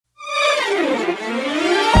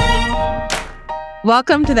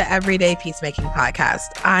Welcome to the Everyday Peacemaking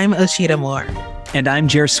Podcast. I'm Oshita Moore. And I'm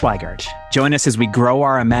Jer Swigart. Join us as we grow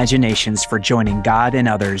our imaginations for joining God and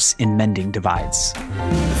others in mending divides.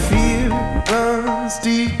 Fear runs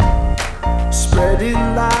deep, spreading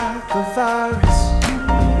like a virus.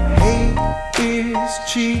 Hate is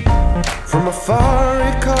cheap. From afar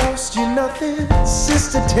it costs you nothing.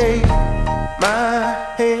 Sister, take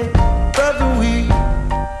my hand. Brother, we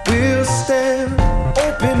will stand.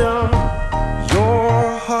 Open up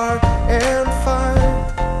your heart and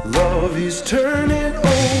find love is turning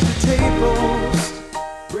over tables.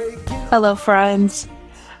 Hello, friends.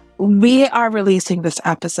 We are releasing this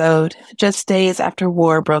episode just days after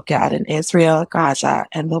war broke out in Israel, Gaza,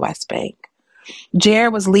 and the West Bank. Jer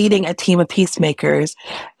was leading a team of peacemakers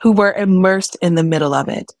who were immersed in the middle of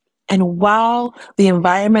it. And while the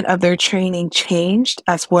environment of their training changed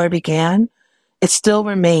as war began, it still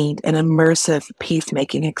remained an immersive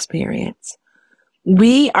peacemaking experience.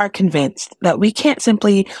 We are convinced that we can't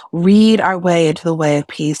simply read our way into the way of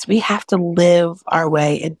peace. We have to live our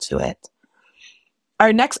way into it.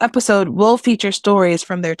 Our next episode will feature stories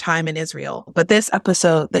from their time in Israel, but this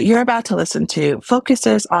episode that you're about to listen to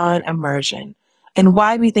focuses on immersion and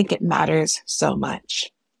why we think it matters so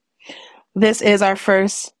much. This is our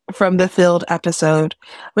first From the Field episode,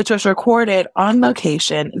 which was recorded on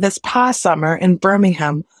location this past summer in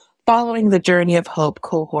Birmingham following the Journey of Hope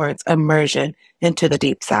cohort's immersion into the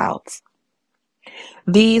Deep South.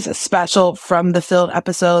 These special From the Field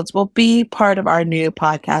episodes will be part of our new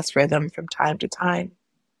podcast rhythm from time to time.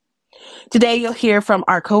 Today, you'll hear from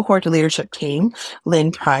our cohort leadership team,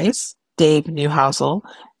 Lynn Price, Dave Newhousel,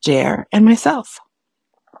 Jer, and myself.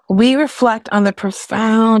 We reflect on the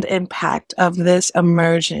profound impact of this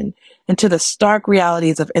immersion into the stark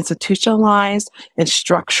realities of institutionalized and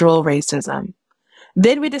structural racism.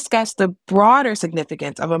 Then we discuss the broader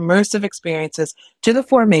significance of immersive experiences to the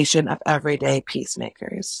formation of everyday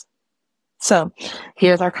peacemakers. So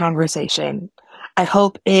here's our conversation. I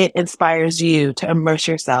hope it inspires you to immerse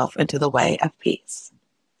yourself into the way of peace.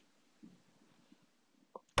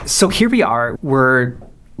 So here we are. We're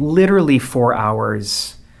literally 4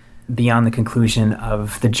 hours beyond the conclusion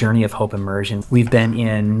of the Journey of Hope immersion. We've been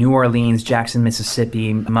in New Orleans, Jackson,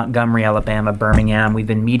 Mississippi, Montgomery, Alabama, Birmingham. We've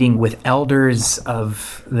been meeting with elders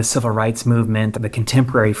of the civil rights movement, the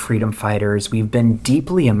contemporary freedom fighters. We've been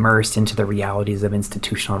deeply immersed into the realities of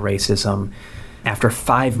institutional racism after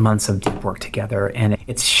 5 months of deep work together. And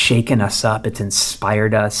it's shaken us up, it's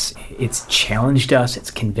inspired us, it's challenged us,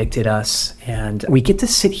 it's convicted us. And we get to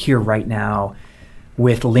sit here right now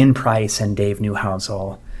with Lynn Price and Dave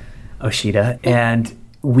Newhousel, Oshita, and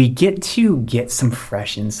we get to get some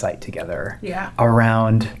fresh insight together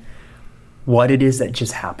around what it is that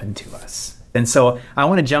just happened to us. And so I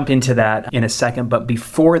want to jump into that in a second, but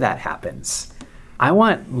before that happens, I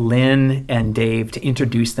want Lynn and Dave to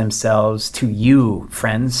introduce themselves to you,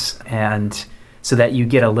 friends, and so that you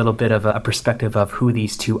get a little bit of a perspective of who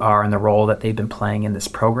these two are and the role that they've been playing in this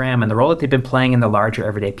program and the role that they've been playing in the larger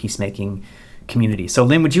everyday peacemaking community. So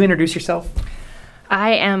Lynn, would you introduce yourself?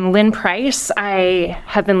 I am Lynn Price. I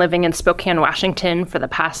have been living in Spokane, Washington for the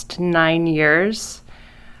past 9 years.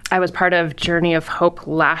 I was part of Journey of Hope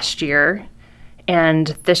last year, and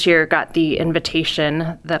this year got the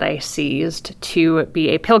invitation that I seized to be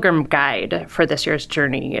a pilgrim guide for this year's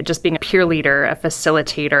journey, just being a peer leader, a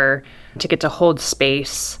facilitator, to get to hold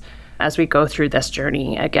space as we go through this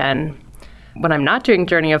journey again. When I'm not doing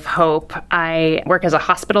Journey of Hope, I work as a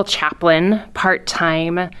hospital chaplain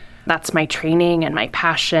part-time. That's my training and my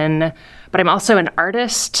passion. But I'm also an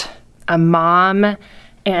artist, a mom,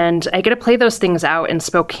 and I get to play those things out in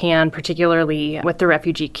Spokane, particularly with the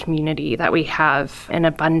refugee community that we have an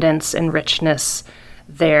abundance and richness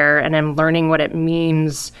there. And I'm learning what it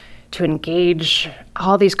means to engage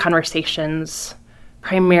all these conversations,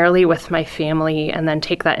 primarily with my family, and then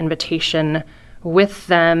take that invitation with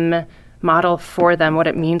them, model for them what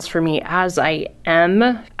it means for me as I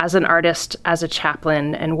am, as an artist, as a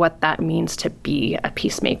chaplain, and what that means to be a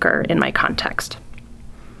peacemaker in my context.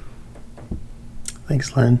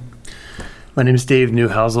 Thanks, Lynn. My name is Dave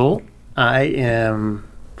Newhousel. I am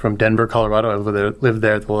from Denver, Colorado. I've lived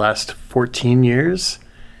there the last 14 years.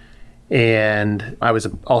 And I was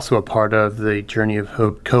also a part of the Journey of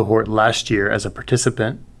Hope cohort last year as a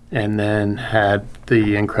participant, and then had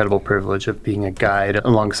the incredible privilege of being a guide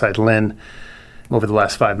alongside Lynn over the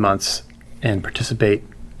last 5 months and participate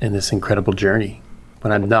in this incredible journey.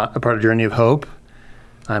 When I'm not a part of Journey of Hope,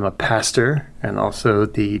 I'm a pastor and also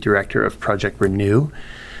the director of Project Renew.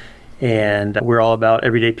 And we're all about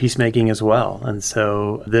everyday peacemaking as well. And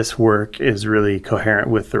so this work is really coherent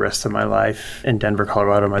with the rest of my life in Denver,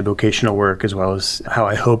 Colorado, my vocational work, as well as how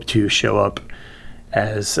I hope to show up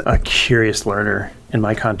as a curious learner in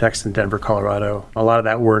my context in Denver, Colorado. A lot of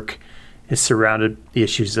that work is surrounded the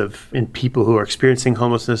issues in people who are experiencing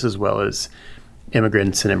homelessness, as well as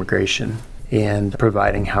immigrants and immigration, and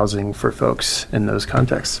providing housing for folks in those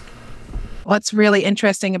contexts. What's really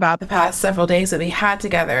interesting about the past several days that we had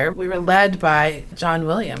together, we were led by John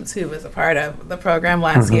Williams, who was a part of the program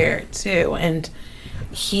last year too. And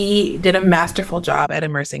he did a masterful job at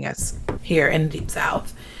immersing us here in Deep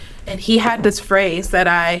South. And he had this phrase that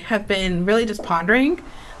I have been really just pondering,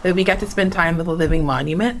 that we got to spend time with the living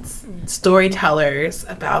monuments, storytellers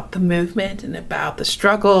about the movement and about the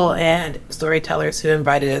struggle, and storytellers who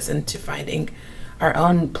invited us into finding our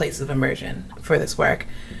own place of immersion for this work.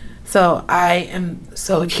 So I am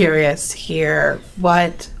so curious to hear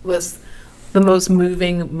what was the most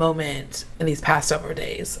moving moment in these past several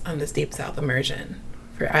days on this Deep South immersion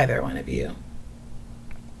for either one of you.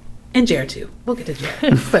 And Jared too. We'll get to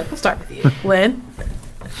Jared, but we'll start with you. Lynn?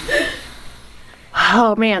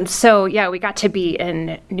 Oh man, so yeah, we got to be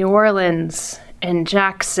in New Orleans and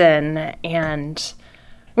Jackson, and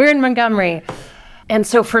we were in Montgomery. And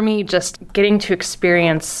so for me, just getting to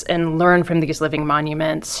experience and learn from these living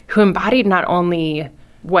monuments who embodied not only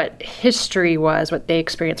what history was, what they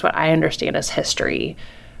experienced, what I understand as history,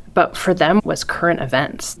 but for them was current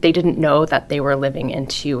events. They didn't know that they were living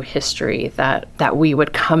into history that we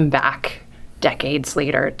would come back decades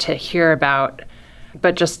later to hear about,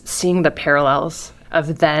 but just seeing the parallels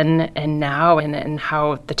of then and now, and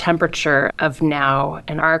how the temperature of now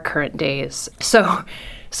and our current days. So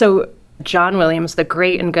John Williams, the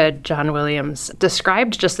great and good John Williams,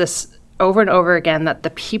 described just this over and over again, that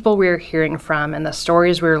the people we were hearing from and the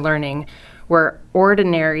stories we were learning were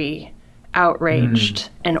ordinary, outraged,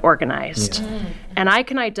 and organized. Yeah. And I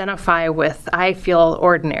can identify with, I feel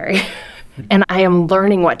ordinary. And I am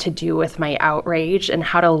learning what to do with my outrage and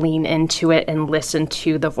how to lean into it and listen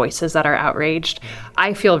to the voices that are outraged.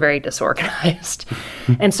 I feel very disorganized.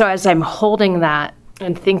 And so as I'm holding that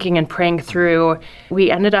and thinking and praying through, we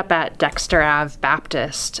ended up at Dexter Ave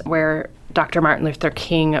Baptist, where Dr. Martin Luther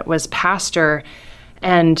King was pastor.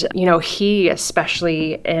 And, he,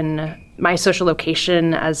 especially in my social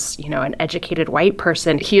location as, an educated white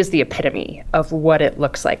person, he is the epitome of what it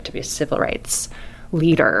looks like to be a civil rights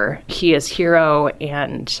leader. He is hero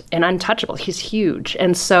and untouchable. He's huge.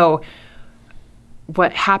 And so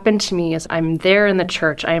what happened to me is I'm there in the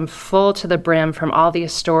church. I am full to the brim from all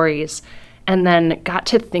these stories, and then got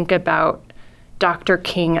to think about Dr.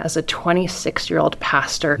 King as a 26-year-old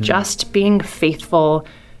pastor, just being faithful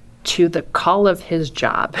to the call of his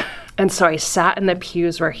job. And so I sat in the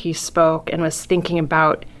pews where he spoke and was thinking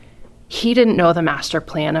about, he didn't know the master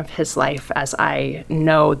plan of his life as I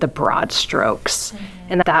know the broad strokes.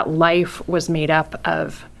 And that life was made up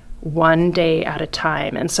of one day at a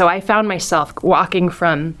time. And so I found myself walking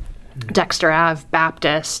from Dexter Ave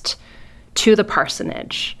Baptist to the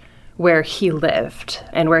parsonage where he lived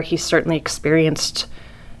and where he certainly experienced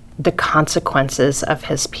the consequences of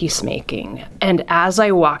his peacemaking. And as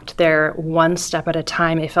I walked there one step at a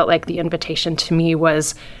time, it felt like the invitation to me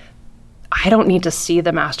was, I don't need to see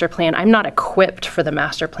the master plan. I'm not equipped for the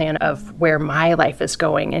master plan of where my life is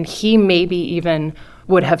going. And he maybe even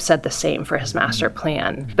would have said the same for his master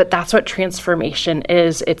plan. But that's what transformation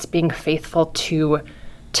is. It's being faithful to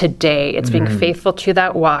today. It's being faithful to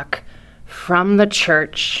that walk from the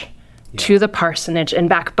church to the parsonage and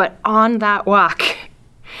back. But on that walk,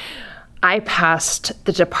 I passed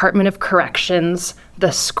the Department of Corrections,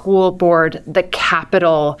 the school board, the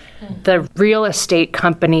Capitol, the real estate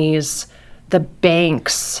companies, the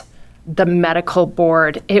banks, the medical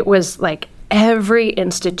board. It was like every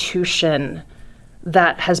institution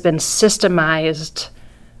that has been systemized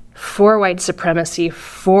for white supremacy,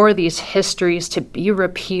 for these histories to be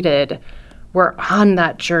repeated. We're on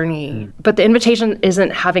that journey. But the invitation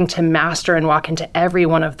isn't having to master and walk into every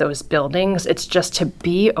one of those buildings. It's just to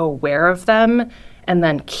be aware of them and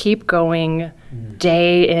then keep going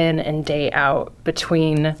day in and day out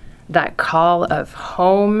between that call of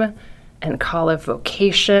home and call of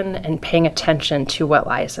vocation and paying attention to what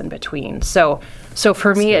lies in between. So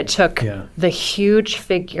for me, it took the huge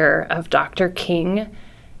figure of Dr. King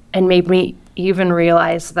and made me even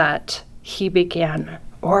realize that he began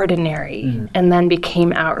ordinary and then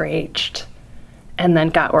became outraged and then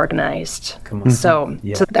got organized. So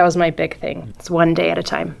that was my big thing. It's one day at a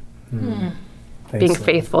time. Being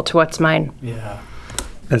faithful to what's mine. Yeah.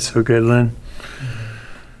 That's so good, Lynn.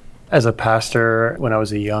 As a pastor, when I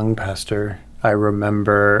was a young pastor, I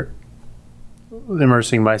remember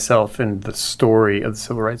immersing myself in the story of the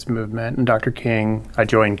civil rights movement and Dr. King. I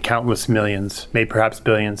joined countless millions, maybe perhaps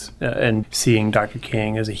billions, and seeing Dr.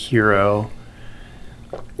 King as a hero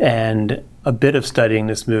and a bit of studying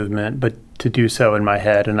this movement, but to do so in my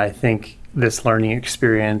head. And I think this learning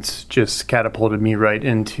experience just catapulted me right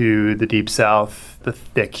into the Deep South, the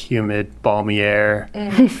thick, humid, balmy air,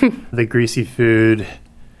 the greasy food,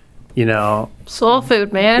 Soul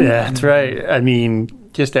food, man. Yeah, that's right. I mean,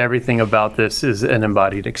 just everything about this is an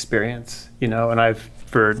embodied experience, and I've,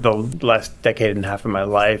 for the last decade and a half of my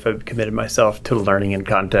life, I've committed myself to learning in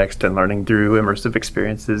context and learning through immersive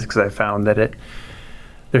experiences because I found that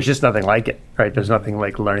there's just nothing like it, right? There's nothing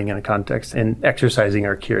like learning in a context and exercising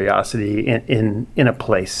our curiosity in a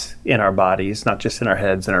place in our bodies, not just in our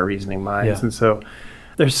heads and our reasoning minds. Yeah. And so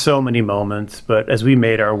there's so many moments, but as we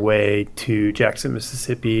made our way to Jackson,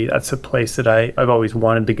 Mississippi, that's a place that I've always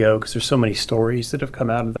wanted to go because there's so many stories that have come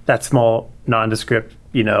out of that small, nondescript,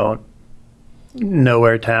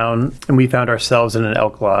 nowhere town. And we found ourselves in an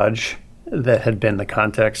elk lodge that had been the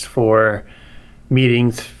context for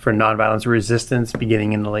meetings for nonviolence resistance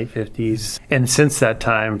beginning in the late 50s. And since that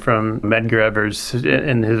time, from Medgar Evers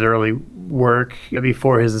in his early work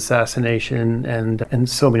before his assassination and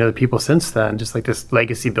so many other people since then, just like this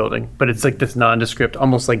legacy building. But it's like this nondescript,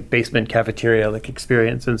 almost like basement cafeteria like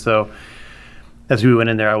experience. And so as we went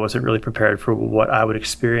in there, I wasn't really prepared for what I would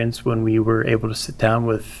experience when we were able to sit down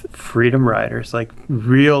with freedom riders, like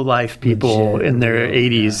real life people in their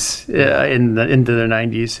 80s, into their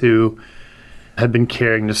 90s who have been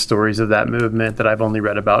carrying the stories of that movement that I've only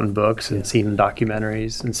read about in books and seen in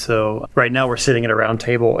documentaries. And so right now we're sitting at a round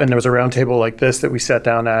table, and there was a round table like this that we sat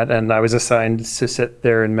down at, and I was assigned to sit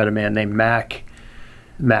there and met a man named Mac.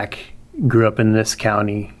 Mac grew up in this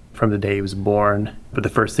county from the day he was born, but the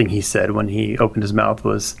first thing he said when he opened his mouth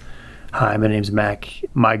was, "Hi, my name's Mac.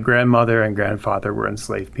 My grandmother and grandfather were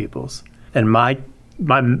enslaved peoples." And my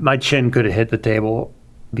chin could have hit the table,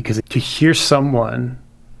 because to hear someone,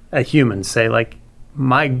 a human, say, like,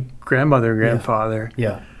 my grandmother and grandfather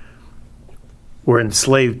were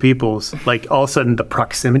enslaved peoples, like, all of a sudden the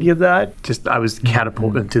proximity of that, just, I was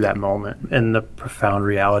catapulted into that moment, and the profound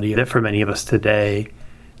reality that for many of us today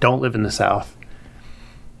don't live in the South.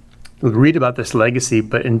 We read about this legacy,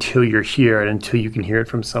 but until you're here and until you can hear it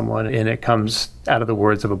from someone and it comes out of the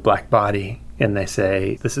words of a Black body, and they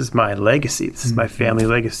say, this is my legacy, this is my family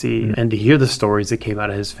legacy. And to hear the stories that came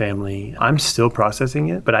out of his family, I'm still processing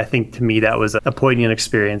it. But I think to me that was a poignant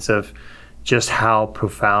experience of just how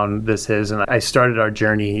profound this is. And I started our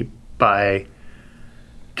journey by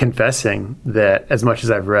confessing that as much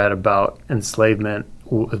as I've read about enslavement,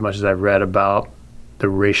 as much as I've read about the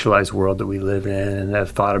racialized world that we live in and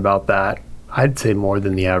have thought about that, I'd say more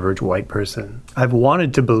than the average white person. I've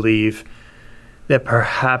wanted to believe that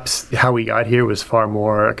perhaps how we got here was far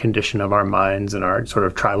more a condition of our minds and our sort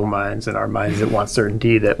of tribal minds and our minds that want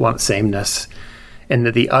certainty, that want sameness, and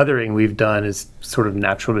that the othering we've done is sort of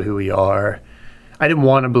natural to who we are. I didn't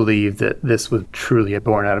want to believe that this was truly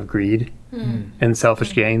born out of greed and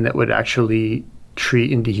selfish gain that would actually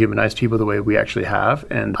treat and dehumanize people the way we actually have.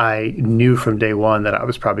 And I knew from day one that I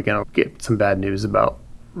was probably going to get some bad news about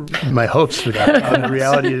my hopes for that. And the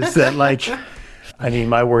reality is that,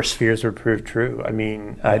 my worst fears were proved true.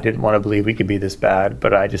 I didn't want to believe we could be this bad,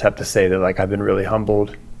 but I just have to say that, I've been really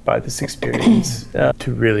humbled by this experience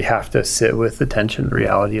to really have to sit with the tension, the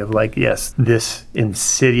reality of, yes, this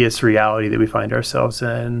insidious reality that we find ourselves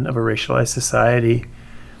in of a racialized society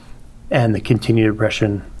and the continued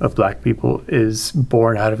oppression of Black people is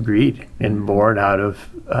born out of greed and born out of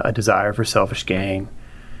a desire for selfish gain.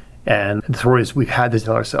 And the stories we've had to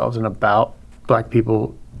tell ourselves and about Black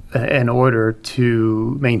people in order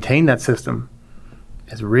to maintain that system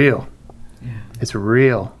is real. Yeah. It's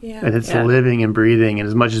real. Yeah. And it's living and breathing. And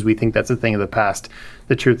as much as we think that's a thing of the past,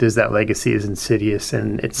 the truth is that legacy is insidious,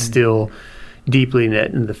 and it's still deeply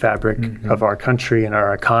knit in the fabric of our country and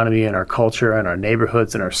our economy and our culture and our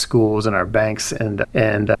neighborhoods and our schools and our banks. And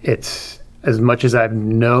it's, as much as I've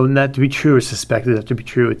known that to be true or suspected that to be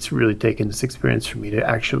true, it's really taken this experience for me to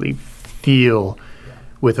actually feel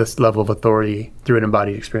with this level of authority through an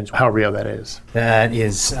embodied experience how real that is. That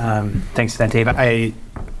is, thanks for that, Dave.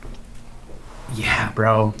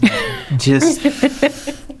 Bro, just,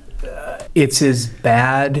 it's as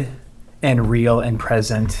bad and real and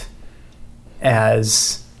present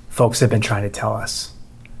as folks have been trying to tell us,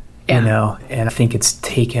 and I think it's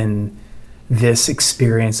taken this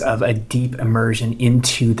experience of a deep immersion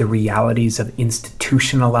into the realities of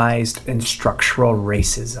institutionalized and structural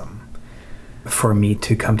racism for me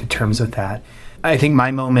to come to terms with that. I think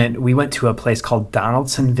my moment, we went to a place called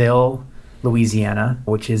Donaldsonville, Louisiana,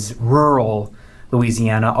 which is rural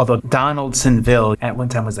Louisiana, although Donaldsonville at one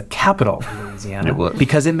time was the capital of Louisiana. It was.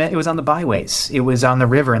 Because it was on the byways. It was on the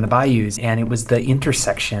river and the bayous, and it was the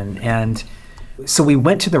intersection. And so we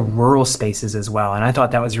went to the rural spaces as well, and I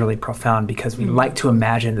thought that was really profound because we like to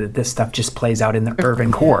imagine that this stuff just plays out in the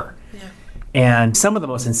urban core. And some of the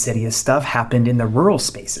most insidious stuff happened in the rural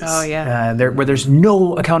spaces. Oh, yeah. Where there's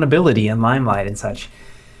no accountability and limelight and such.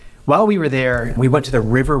 While we were there, we went to the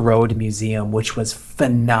River Road Museum, which was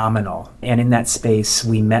phenomenal. And in that space,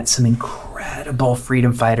 we met some incredible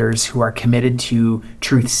freedom fighters who are committed to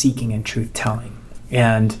truth-seeking and truth-telling.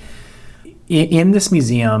 And in this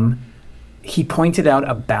museum, he pointed out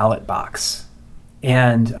a ballot box.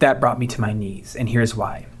 And that brought me to my knees. And here's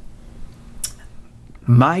why.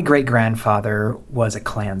 My great-grandfather was a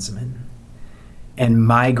Klansman, and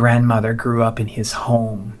my grandmother grew up in his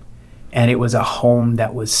home, and it was a home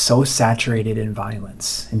that was so saturated in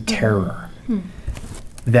violence and terror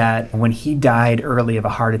that when he died early of a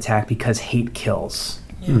heart attack because hate kills,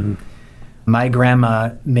 my grandma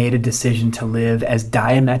made a decision to live as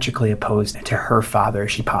diametrically opposed to her father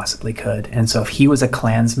as she possibly could. And so if he was a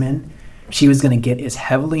Klansman, she was going to get as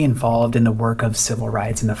heavily involved in the work of civil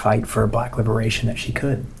rights and the fight for Black liberation as she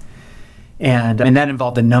could. And that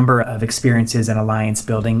involved a number of experiences and alliance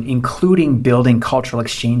building, including building cultural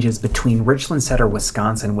exchanges between Richland Center,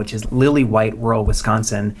 Wisconsin, which is lily white rural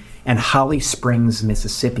Wisconsin, and Holly Springs,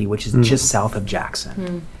 Mississippi, which is just south of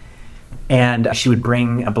Jackson. And she would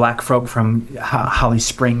bring Black folk from Holly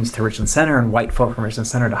Springs to Richland Center and white folk from Richland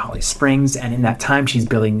Center to Holly Springs. And in that time, she's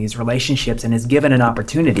building these relationships and is given an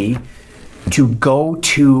opportunity to go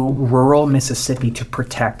to rural Mississippi to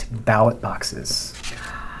protect ballot boxes.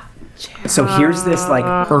 So here's this like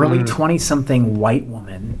early 20-something white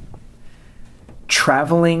woman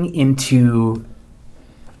traveling into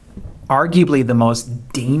arguably the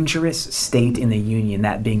most dangerous state in the Union,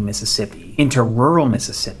 that being Mississippi, into rural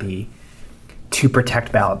Mississippi to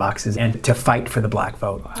protect ballot boxes and to fight for the Black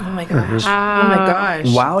vote. Oh my gosh. Oh my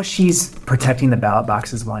gosh. While she's protecting the ballot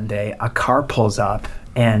boxes one day, a car pulls up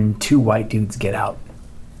and two white dudes get out.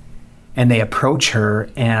 And they approach her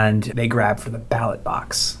and they grab for the ballot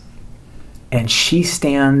box. And she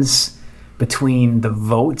stands between the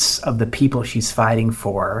votes of the people she's fighting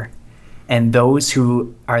for and those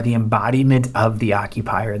who are the embodiment of the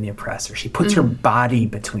occupier and the oppressor. She puts her body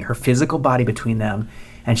between, her physical body between them,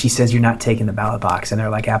 and she says, "You're not taking the ballot box." And they're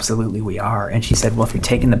like, "Absolutely, we are." And she said, "Well, if you're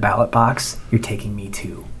taking the ballot box, you're taking me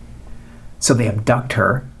too." So they abduct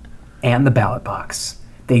her and the ballot box.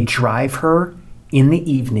 They drive her in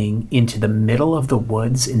the evening into the middle of the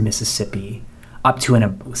woods in Mississippi, up to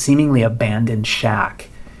a seemingly abandoned shack,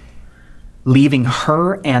 leaving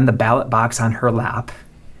her and the ballot box on her lap.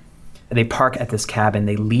 They park at this cabin.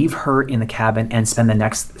 They leave her in the cabin and spend the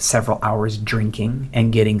next several hours drinking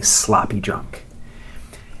and getting sloppy drunk.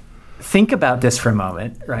 Think about this for a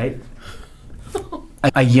moment, right?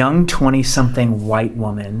 A young 20-something white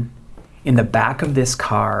woman in the back of this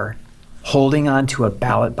car holding on to a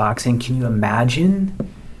ballot box. And can you imagine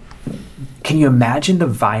the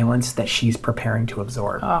violence that she's preparing to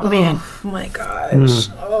absorb? Oh man. Oh my gosh.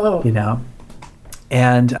 Oh. You know?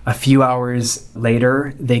 And a few hours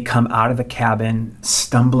later, they come out of the cabin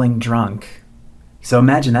stumbling drunk. So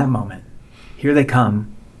imagine that moment. Here they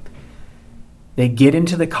come. They get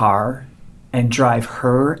into the car and drive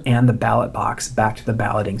her and the ballot box back to the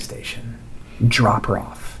balloting station. Drop her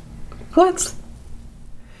off. What?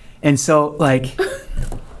 And so, like,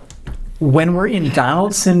 when we're in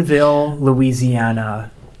Donaldsonville, Louisiana,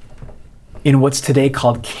 in what's today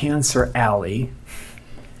called Cancer Alley,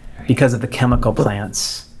 because of the chemical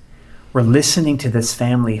plants, we're listening to this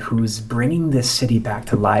family who's bringing this city back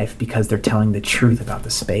to life because they're telling the truth about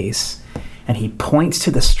the space. And he points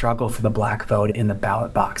to the struggle for the Black vote in the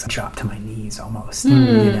ballot box. I dropped to my knees almost, you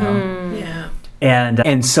know? Yeah.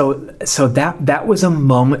 And so that was a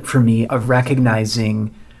moment for me of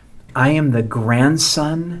recognizing I am the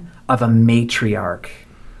grandson of a matriarch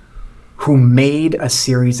who made a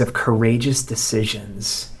series of courageous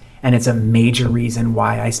decisions. And it's a major reason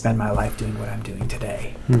why I spend my life doing what I'm doing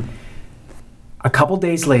today. A couple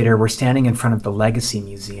days later, we're standing in front of the Legacy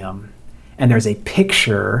Museum, and there's a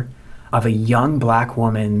picture of a young Black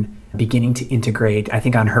woman beginning to integrate, I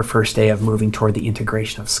think on her first day of moving toward the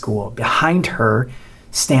integration of school. Behind her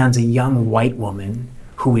stands a young white woman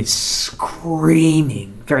who is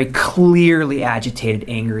screaming, very clearly agitated,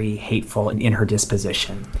 angry, hateful in her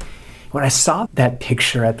disposition. When I saw that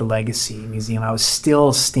picture at the Legacy Museum, I was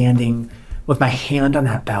still standing with my hand on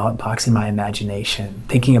that ballot box in my imagination,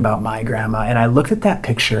 thinking about my grandma. And I looked at that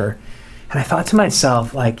picture and I thought to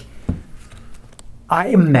myself, like, I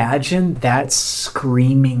imagine that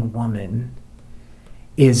screaming woman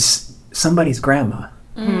is somebody's grandma.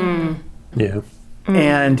 Yeah.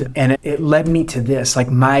 And it led me to this. Like,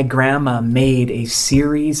 my grandma made a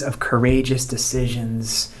series of courageous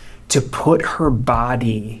decisions to put her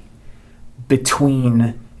body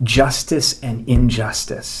between justice and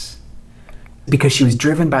injustice because she was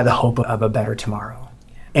driven by the hope of a better tomorrow.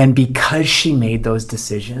 And because she made those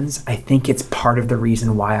decisions, I think it's part of the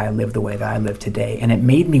reason why I live the way that I live today. And it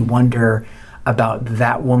made me wonder about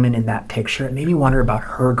that woman in that picture. It made me wonder about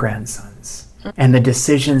her grandsons and the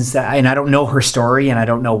decisions that, and I don't know her story and I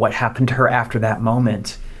don't know what happened to her after that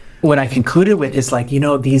moment. What I concluded with is like,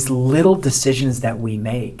 these little decisions that we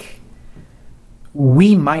make,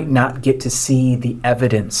 we might not get to see the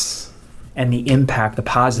evidence and the impact, the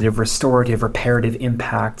positive, restorative, reparative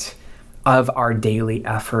impact of our daily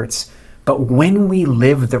efforts. But when we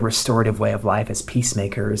live the restorative way of life as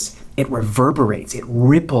peacemakers, it reverberates, it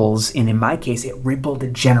ripples, and in my case, it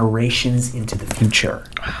rippled generations into the future.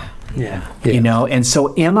 Yeah. And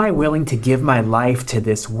so am I willing to give my life to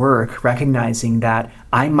this work, recognizing that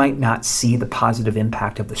I might not see the positive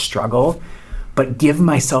impact of the struggle, but give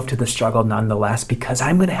myself to the struggle nonetheless, because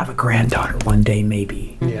I'm going to have a granddaughter one day,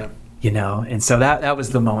 maybe. Yeah. And so that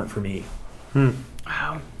was the moment for me.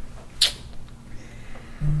 Wow.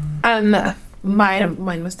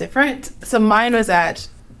 Mine was different. So mine was at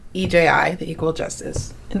EJI, the Equal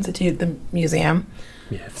Justice Institute, the museum.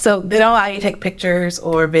 Yeah. So they don't allow you to take pictures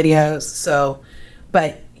or videos.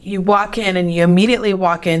 But you walk in and you immediately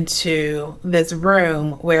walk into this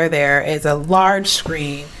room where there is a large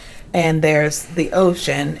screen and there's the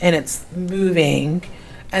ocean and it's moving.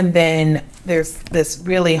 And then there's this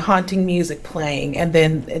really haunting music playing. And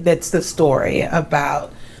then that's the story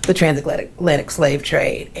about the transatlantic slave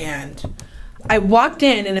trade. And I walked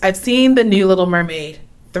in and I've seen The New Little Mermaid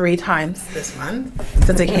 3 times this month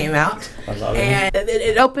since it came out. I love it. And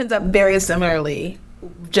it opens up very similarly,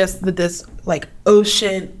 just with this like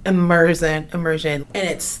ocean immersion. And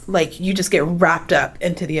it's like you just get wrapped up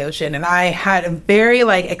into the ocean. And I had a very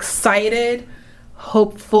like excited,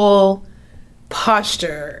 hopeful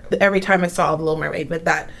posture every time I saw The Little Mermaid. But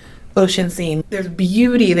that ocean scene, there's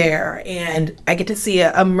beauty there, and I get to see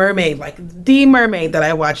a mermaid, like the mermaid that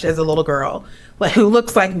I watched as a little girl, like who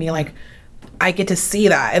looks like me. Like I get to see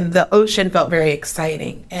that, and the ocean felt very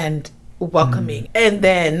exciting and welcoming. And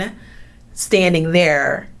then standing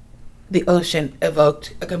there, the ocean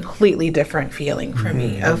evoked a completely different feeling for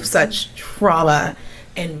me of such trauma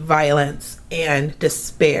and violence and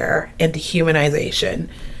despair and dehumanization.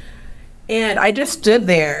 And I just stood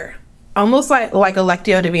there almost like a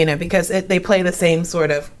Lectio Divina, because they play the same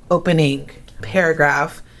sort of opening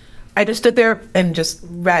paragraph. I just stood there and just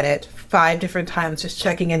read it 5 different times, just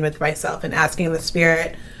checking in with myself and asking the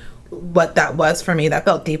Spirit what that was for me. That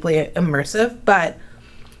felt deeply immersive. But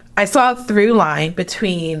I saw a through line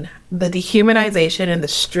between the dehumanization and the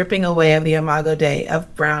stripping away of the Imago Dei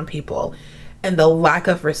of brown people and the lack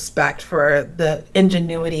of respect for the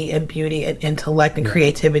ingenuity and beauty and intellect and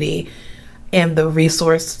creativity and the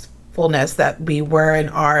resourcefulness that we were and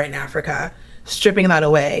are in Africa, stripping that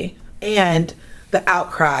away, and the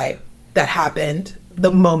outcry that happened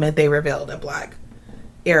the moment they revealed a Black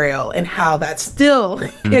Ariel, and how that still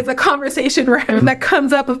is a conversation that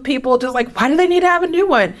comes up of people just like, why do they need to have a new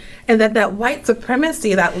one? And that white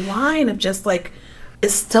supremacy, that line of just like,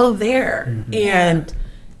 is still there. And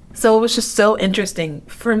so it was just so interesting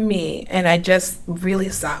for me. And I just really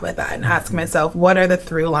sat with that and asked myself, what are the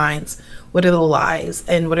through lines? What are the lies?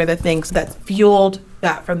 And what are the things that fueled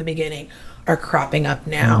that from the beginning are cropping up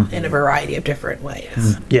now in a variety of different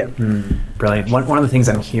ways? Yeah. Brilliant. One of the things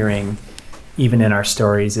I'm hearing, even in our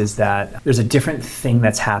stories, is that there's a different thing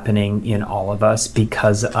that's happening in all of us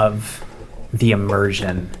because of the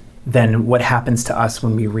immersion than what happens to us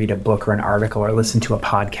when we read a book or an article or listen to a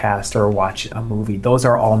podcast or watch a movie. Those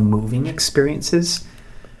are all moving experiences.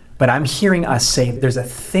 But I'm hearing us say there's a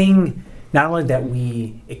thing not only that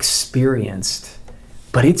we experienced,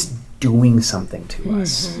 but it's doing something to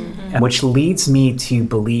us, which leads me to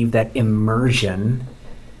believe that immersion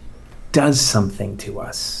does something to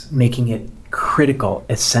us, making it critical,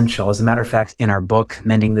 essential. As a matter of fact, in our book,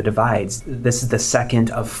 Mending the Divides, this is the second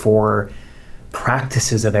of 4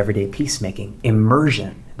 practices of everyday peacemaking.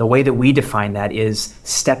 Immersion, the way that we define that, is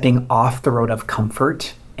stepping off the road of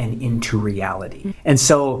comfort and into reality. And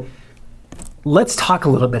so let's talk a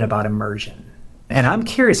little bit about immersion. And I'm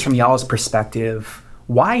curious, from y'all's perspective,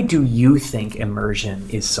 why do you think immersion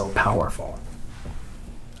is so powerful?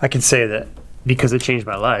 I can say that because it changed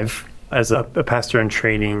my life. As a pastor in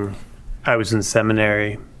training, I was in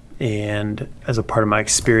seminary, and as a part of my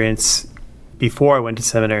experience before I went to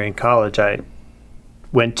seminary in college, I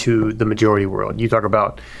went to the majority world. You talk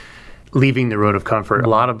about leaving the road of comfort. A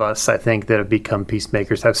lot of us, I think, that have become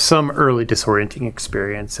peacemakers have some early disorienting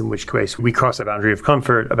experience, in which case we cross a boundary of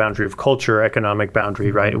comfort, a boundary of culture, economic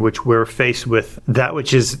boundary, right, in which we're faced with that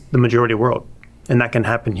which is the majority world. And that can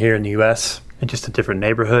happen here in the U.S. in just a different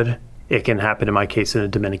neighborhood. It can happen, in my case, in the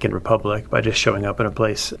Dominican Republic by just showing up in a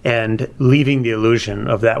place and leaving the illusion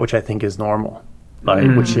of that which I think is normal,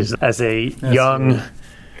 right? Which is, as a young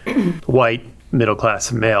white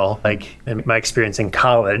middle-class male, like in my experience in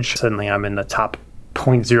college, suddenly I'm in the top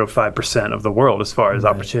 0.05% of the world as far as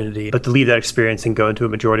opportunity. But to leave that experience and go into a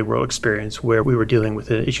majority world experience where we were dealing with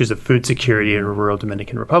the issues of food security in a rural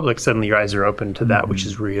Dominican Republic, suddenly your eyes are open to that which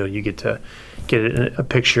is real. You get to get a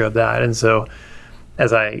picture of that. And so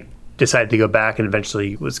as I decided to go back and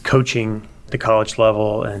eventually was coaching the college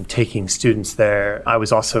level and taking students there, I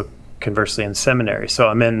was also conversely in seminary. So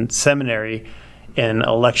I'm in seminary in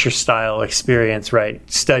a lecture style experience, right?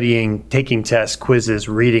 Studying, taking tests, quizzes,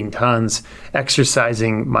 reading tons,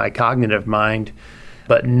 exercising my cognitive mind,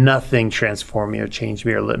 but nothing transformed me or changed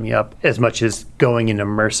me or lit me up as much as going and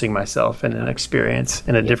immersing myself in an experience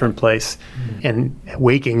in a different place and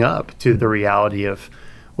waking up to the reality of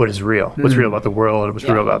what is real, what's real about the world, what's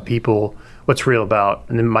real about people, what's real about,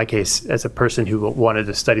 and in my case, as a person who wanted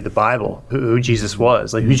to study the Bible, who Jesus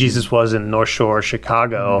was, like who Jesus was in North Shore,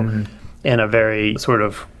 Chicago, in a very sort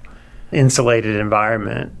of insulated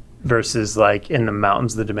environment versus like in the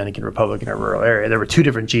mountains of the Dominican Republic in a rural area. There were two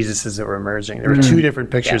different Jesuses that were emerging. There were two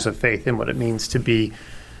different pictures of faith and what it means to be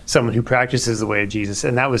someone who practices the way of Jesus.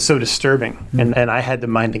 And that was so disturbing. And I had to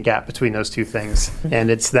mind the gap between those two things.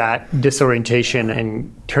 And it's that disorientation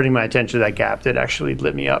and turning my attention to that gap that actually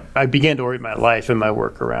lit me up. I began to orient my life and my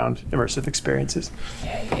work around immersive experiences.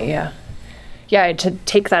 Yeah, to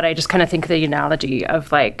take that, I just kind of think the analogy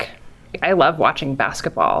of like, I love watching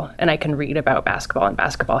basketball and I can read about basketball and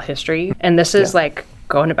basketball history. And this is like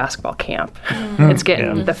going to basketball camp. It's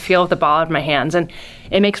getting the feel of the ball in my hands. And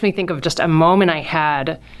it makes me think of just a moment I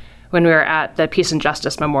had when we were at the Peace and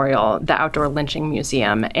Justice Memorial, the outdoor lynching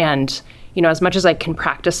museum. And, you know, as much as I can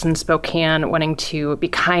practice in Spokane, wanting to be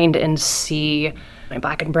kind and see my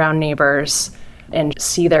Black and brown neighbors and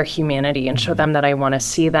see their humanity and show them that I want to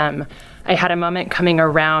see them, I had a moment coming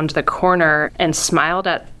around the corner and smiled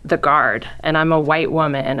at the guard. And I'm a white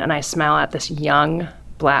woman, and I smile at this young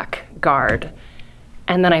Black guard.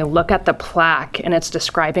 And then I look at the plaque, and it's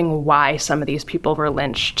describing why some of these people were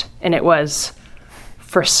lynched. And it was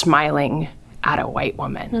for smiling at a white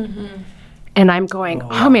woman. And I'm going,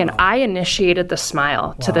 oh man, I initiated the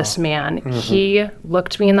smile to this man. He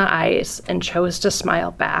looked me in the eyes and chose to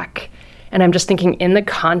smile back. And I'm just thinking, in the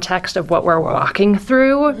context of what we're walking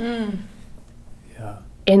through,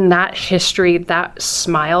 in that history, that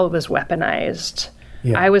smile was weaponized.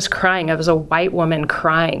 I was crying. I was a white woman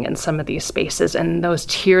crying in some of these spaces, and those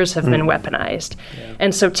tears have been weaponized.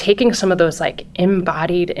 And so taking some of those like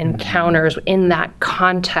embodied encounters in that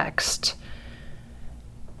context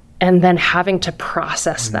and then having to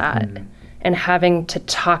process that and having to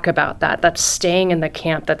talk about that, that's staying in the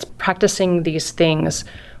camp, that's practicing these things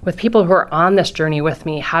with people who are on this journey with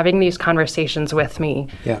me, having these conversations with me.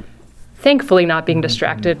 Thankfully not being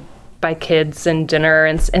distracted by kids and dinner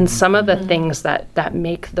and some of the things that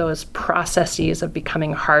make those processes of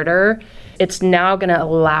becoming harder. It's now going to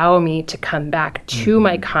allow me to come back to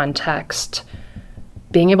my context,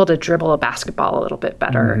 being able to dribble a basketball a little bit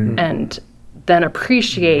better and then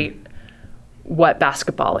appreciate what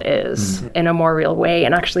basketball is in a more real way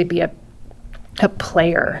and actually be a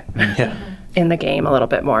player in the game a little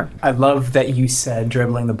bit more. I love that you said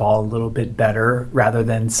dribbling the ball a little bit better rather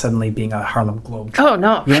than suddenly being a Harlem Globetrotter. Oh, no. You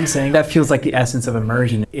know what I'm saying? That feels like the essence of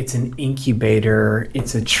immersion. It's an incubator.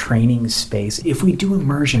 It's a training space. If we do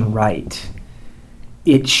immersion right,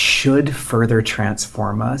 it should further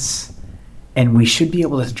transform us, and we should be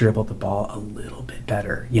able to dribble the ball a little bit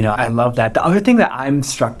better. You know, I love that. The other thing that I'm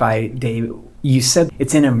struck by, Dave, you said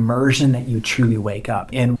it's an immersion that you truly wake up.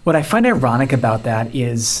 And what I find ironic about that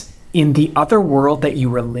is in the other world that you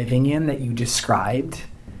were living in that you described,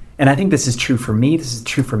 and I think this is true for me, this is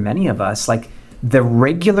true for many of us, like the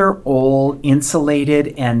regular old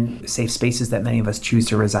insulated and safe spaces that many of us choose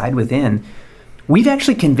to reside within, we've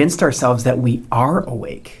actually convinced ourselves that we are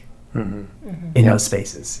awake in those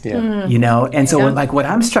spaces. You know, and so what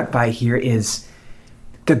I'm struck by here is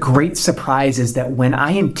the great surprise is that when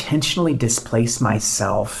I intentionally displace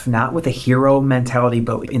myself, not with a hero mentality,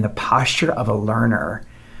 but in the posture of a learner,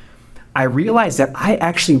 I realize that I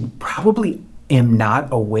actually probably am not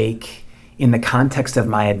awake in the context of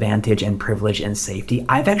my advantage and privilege and safety,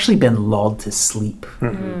 I've actually been lulled to sleep.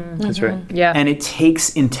 That's right. Yeah. And it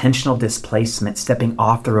takes intentional displacement, stepping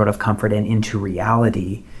off the road of comfort and into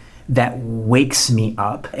reality, that wakes me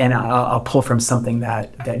up. And I'll pull from something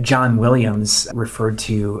that John Williams referred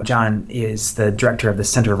to. John is the director of the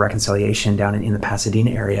Center of Reconciliation down in the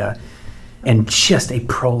Pasadena area, and just a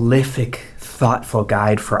prolific, thoughtful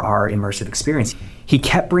guide for our immersive experience. He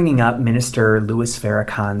kept bringing up Minister Louis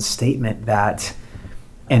Farrakhan's statement that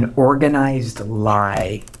an organized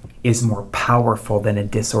lie is more powerful than a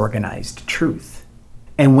disorganized truth.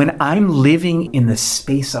 And when I'm living in the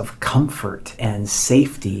space of comfort and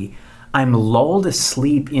safety, I'm lulled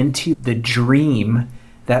asleep into the dream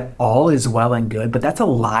that all is well and good, but that's a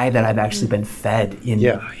lie that I've actually been fed in,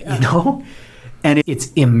 you know? And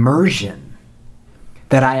it's immersion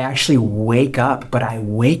that I actually wake up, but I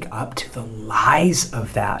wake up to the lies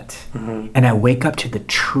of that. And I wake up to the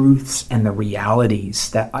truths and the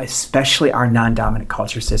realities that especially our non-dominant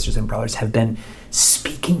culture sisters and brothers have been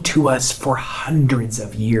speaking to us for hundreds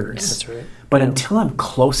of years. That's right. But until I'm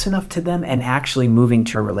close enough to them and actually moving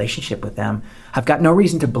to a relationship with them, I've got no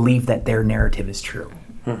reason to believe that their narrative is true.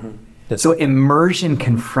 So immersion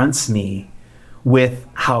confronts me with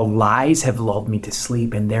how lies have lulled me to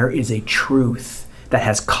sleep, and there is a truth that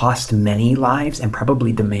has cost many lives and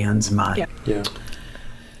probably demands mine. Yeah.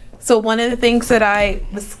 So one of the things that I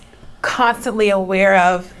was constantly aware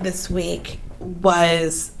of this week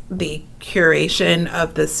was the curation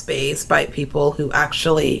of the space by people who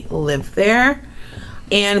actually live there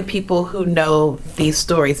and people who know these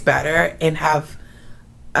stories better and have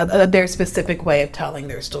their specific way of telling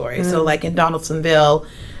their story. So like in Donaldsonville,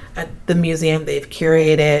 at the museum they've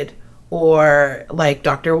curated, or like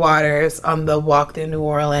Dr. Waters on the walk through New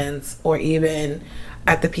Orleans, or even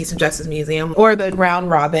at the Peace and Justice Museum, or the round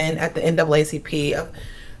robin at the NAACP of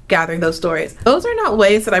gathering those stories. Those are not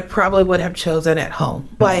ways that I probably would have chosen at home.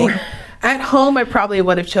 Like at home, I probably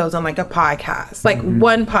would have chosen like a podcast, like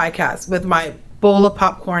one podcast with my bowl of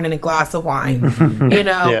popcorn and a glass of wine, you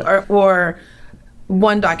know, or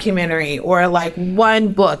one documentary, or like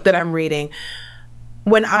one book that I'm reading.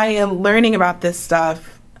 When I am learning about this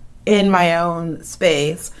stuff in my own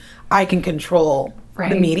space, I can control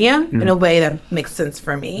the medium in a way that makes sense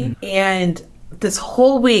for me. And this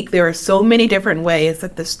whole week, there were so many different ways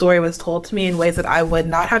that the story was told to me in ways that I would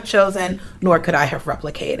not have chosen, nor could I have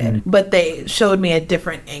replicated. But they showed me a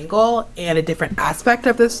different angle and a different aspect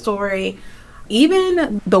of the story.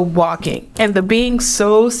 Even the walking and the being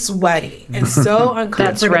so sweaty and so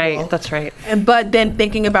uncomfortable. That's right. And but then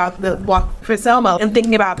thinking about the walk for Selma and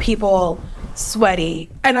thinking about people sweaty,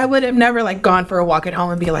 and I would have never like gone for a walk at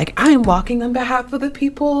home and be like, I'm walking on behalf of the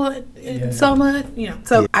people in Selma, you know.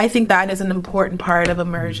 So I think that is an important part of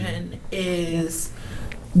immersion, is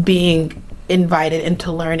being invited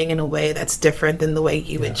into learning in a way that's different than the way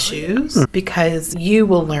you would choose, because you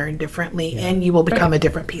will learn differently and you will become a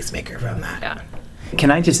different peacemaker from that.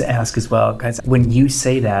 Can I just ask as well, guys, when you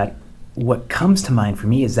say that, what comes to mind for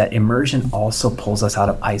me is that immersion also pulls us out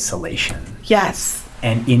of isolation. Yes.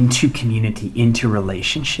 And into community, into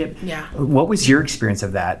relationship. Yeah. What was your experience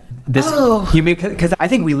of that? Because I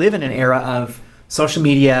think we live in an era of social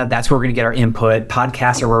media. That's where we're going to get our input.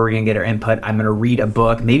 Podcasts are where we're going to get our input. I'm going to read a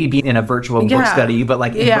book, maybe be in a virtual book study, but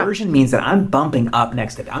like immersion means that I'm bumping up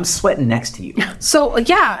next to it. I'm sweating next to you. So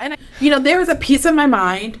and you know, there was a piece of my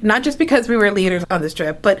mind, not just because we were leaders on this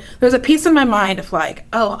trip, but there's a piece of my mind of like,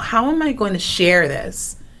 oh, how am I going to share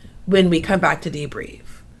this when we come back to debrief?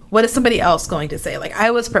 What is somebody else going to say? Like,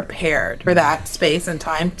 I was prepared for that space and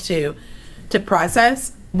time to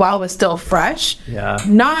process while it was still fresh. Yeah.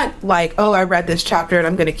 Not like, oh, I read this chapter and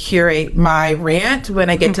I'm going to curate my rant when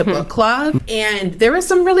I get to book club. And there were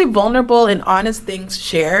some really vulnerable and honest things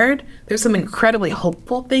shared. There's some incredibly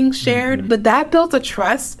hopeful things shared. But that builds a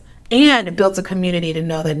trust, and it builds a community to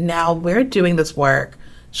know that now we're doing this work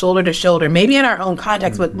shoulder to shoulder, maybe in our own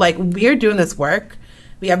context, but like we're doing this work.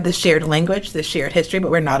 We have this shared language, this shared history,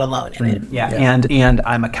 but we're not alone in it. And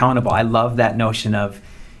I'm accountable. I love that notion of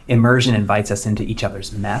immersion invites us into each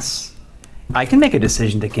other's mess. I can make a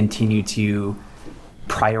decision to continue to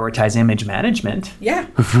prioritize image management. Yeah.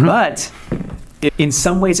 But in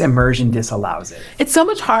some ways, immersion disallows it. It's so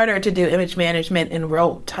much harder to do image management in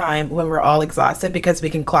real time when we're all exhausted, because we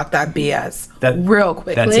can clock that BS real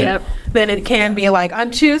quickly. Then it can be like, on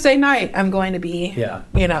Tuesday night, I'm going to be,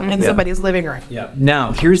 in somebody's living room.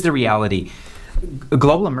 Now, here's the reality.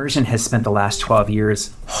 Global Immersion has spent the last 12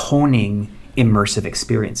 years honing immersive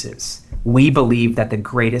experiences. We believe that the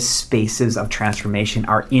greatest spaces of transformation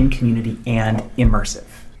are in community and immersive.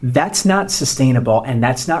 That's not sustainable, and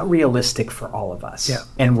that's not realistic for all of us. Yeah.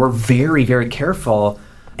 And we're very, very careful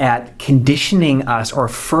at conditioning us or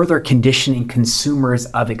further conditioning consumers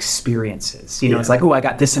of experiences. It's like, oh, I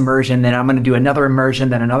got this immersion, then I'm going to do another immersion,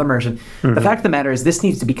 then another immersion. The fact of the matter is this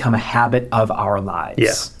needs to become a habit of our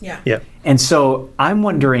lives. Yeah. And so I'm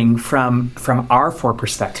wondering from our four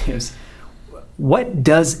perspectives, what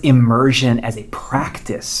does immersion as a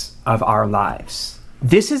practice of our lives?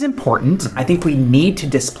 This is important. I think we need to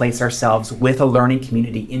displace ourselves with a learning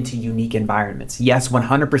community into unique environments. Yes,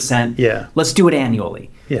 100%. Yeah. Let's do it annually.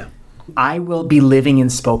 Yeah. I will be living in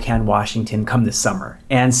Spokane, Washington come this summer.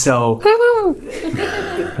 And so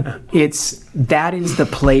that is the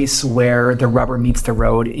place where the rubber meets the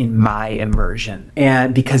road in my immersion.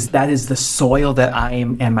 And because that is the soil that I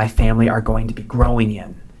and my family are going to be growing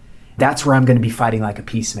in. That's where I'm going to be fighting like a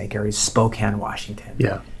peacemaker, is Spokane, Washington.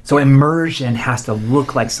 Yeah. So immersion has to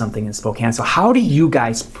look like something in Spokane. So how do you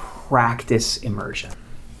guys practice immersion?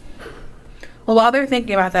 Well, while they're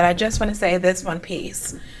thinking about that, I just want to say this one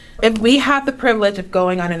piece. If we have the privilege of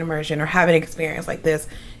going on an immersion or having an experience like this,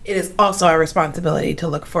 it is also our responsibility to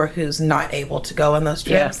look for who's not able to go on those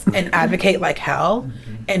trips and advocate like hell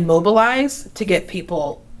and mobilize to get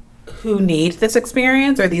people who need this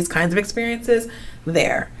experience or these kinds of experiences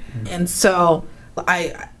there. And so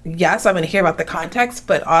I'm going to hear about the context,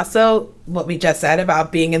 but also what we just said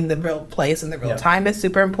about being in the real place and the real time is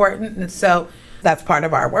super important. And so that's part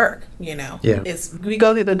of our work, is we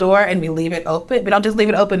go through the door and we leave it open. We don't just leave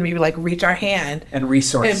it open. We reach our hand and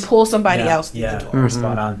resource and pull somebody else through the door.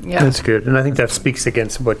 Spot on. Yeah. That's good. And I think that speaks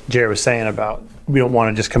against what Jerry was saying about we don't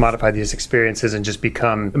want to just commodify these experiences and just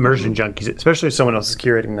become immersion junkies, especially if someone else is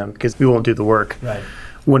curating them, because we won't do the work. Right.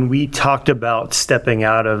 When we talked about stepping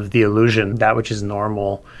out of the illusion, that which is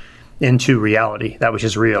normal, into reality, that which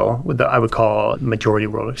is real, I would call majority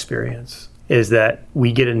world experience, is that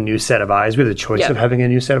we get a new set of eyes. We have the choice of having a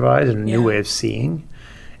new set of eyes and a new way of seeing.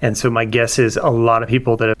 And so my guess is a lot of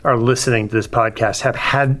people that are listening to this podcast have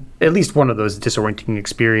had at least one of those disorienting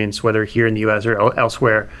experience, whether here in the U.S. or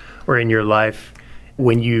elsewhere or in your life,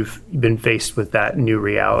 when you've been faced with that new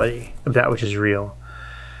reality of that which is real.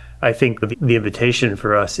 I think the invitation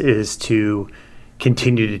for us is to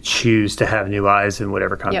continue to choose to have new eyes in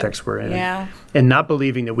whatever context we're in. Yeah. And not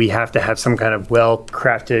believing that we have to have some kind of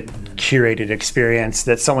well-crafted, curated experience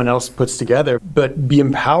that someone else puts together, but be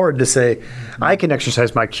empowered to say, I can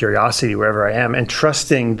exercise my curiosity wherever I am, and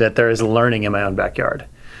trusting that there is learning in my own backyard.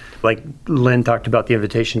 Like Lynn talked about the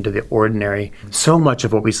invitation to the ordinary. So much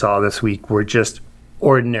of what we saw this week were just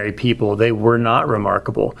ordinary people. They were not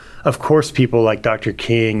remarkable. Of course, people like Dr.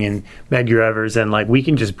 King and Medgar Evers, and we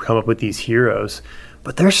can just come up with these heroes,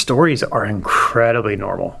 but their stories are incredibly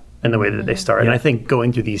normal in the way that they start. And I think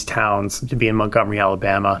going through these towns, to be in Montgomery,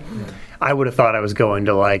 Alabama, I would have thought I was going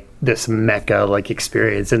to this Mecca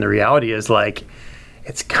experience. And the reality is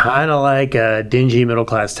it's kind of like a dingy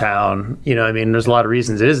middle-class town. There's a lot of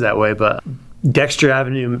reasons it is that way, but Dexter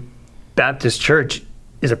Avenue Baptist Church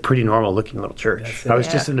is a pretty normal looking little church. I was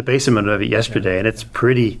just in the basement of it yesterday, and it's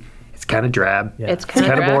kind of drab. Yeah. It's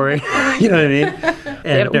kind of boring. You know what I mean?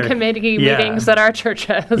 And committee meetings at our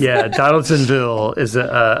churches. Donaldsonville is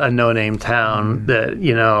a no-name town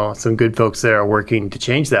that, some good folks there are working to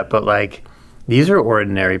change that. But these are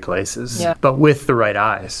ordinary places, but with the right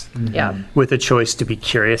eyes. Yeah. With a choice to be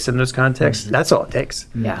curious in those contexts. That's all it takes.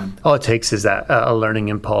 Yeah. All it takes is that a learning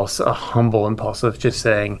impulse, a humble impulse of just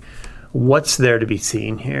saying, what's there to be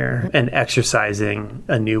seen here, and exercising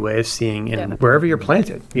a new way of seeing in wherever you're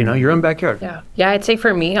planted, your own backyard. Yeah, I'd say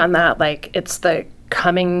for me on that, it's the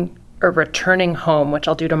coming or returning home, which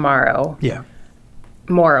I'll do tomorrow. Yeah.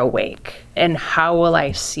 More awake. And how will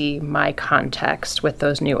I see my context with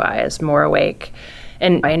those new eyes more awake?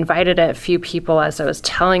 And I invited a few people as I was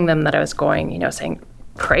telling them that I was going, saying,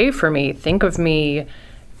 pray for me, think of me,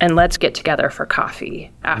 and let's get together for coffee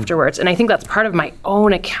afterwards. And I think that's part of my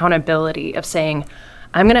own accountability of saying,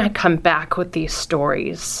 I'm going to come back with these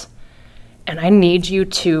stories, and I need you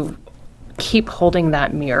to keep holding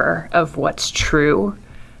that mirror of what's true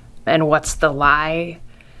and what's the lie,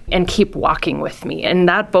 and keep walking with me. And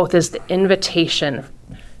that both is the invitation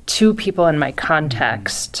to people in my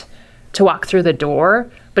context to walk through the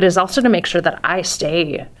door, but is also to make sure that I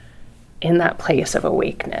stay in that place of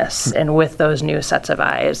awakeness and with those new sets of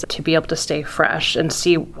eyes, to be able to stay fresh and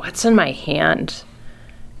see what's in my hand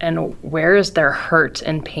and where is there hurt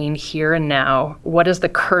and pain here and now. What is the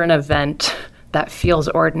current event that feels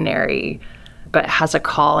ordinary but has a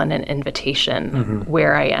call and an invitation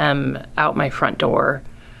where I am out my front door.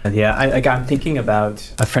 Yeah, I got thinking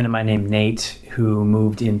about a friend of mine named Nate who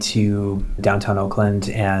moved into downtown Oakland,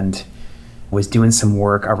 and was doing some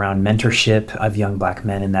work around mentorship of young Black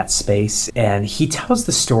men in that space. And he tells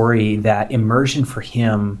the story that immersion for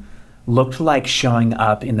him looked like showing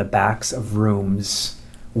up in the backs of rooms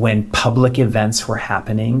when public events were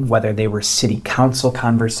happening, whether they were city council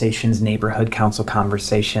conversations, neighborhood council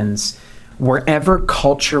conversations, wherever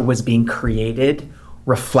culture was being created,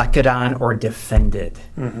 reflected on, or defended,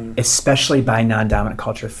 especially by non-dominant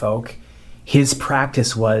culture folk. His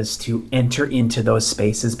practice was to enter into those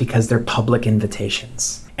spaces because they're public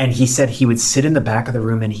invitations. And he said he would sit in the back of the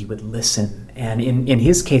room and he would listen. And in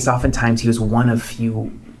his case, oftentimes he was one of few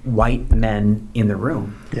white men in the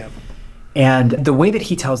room. Yeah. And the way that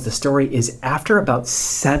he tells the story is after about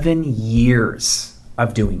 7 years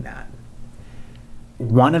of doing that,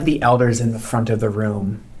 one of the elders in the front of the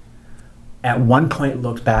room at one point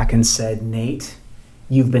looked back and said, "Nate,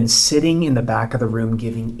 you've been sitting in the back of the room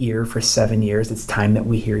giving ear for 7 years. It's time that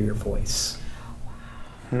we hear your voice."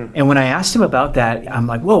 And when I asked him about that, I'm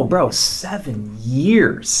like, "Whoa, bro, 7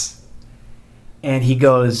 years." And he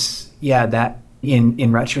goes, "Yeah, that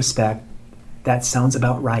in retrospect, that sounds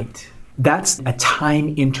about right." That's a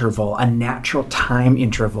time interval, a natural time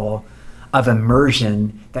interval of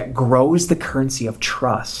immersion that grows the currency of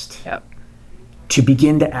trust. Yep. To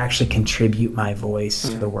begin to actually contribute my voice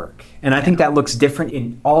to the work. And I think that looks different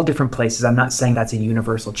in all different places. I'm not saying that's a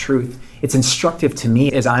universal truth. It's instructive to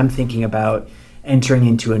me as I'm thinking about entering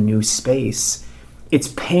into a new space. It's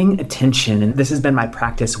paying attention, and this has been my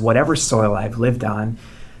practice, whatever soil I've lived on,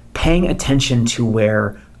 paying attention to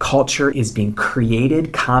where culture is being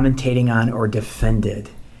created, commentating on, or defended.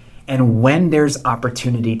 And when there's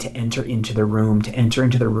opportunity to enter into the room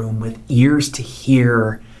with ears to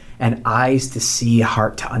hear and eyes to see,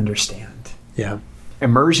 heart to understand. Yeah.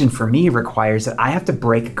 Immersion for me requires that I have to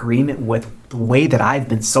break agreement with the way that I've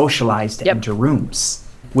been socialized to enter rooms,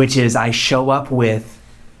 which is I show up with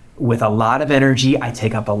a lot of energy, I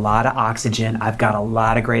take up a lot of oxygen, I've got a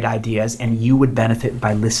lot of great ideas, and you would benefit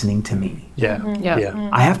by listening to me. Yeah. Yeah.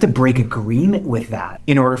 I have to break agreement with that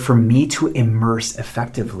in order for me to immerse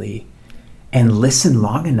effectively and listen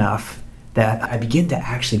long enough that I begin to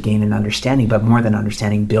actually gain an understanding, but more than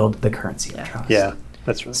understanding, build the currency of trust. Yeah,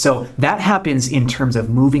 that's right. So that happens in terms of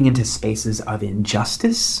moving into spaces of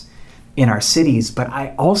injustice in our cities, but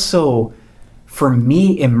I also, for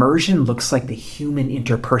me, immersion looks like the human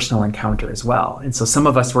interpersonal encounter as well. And so some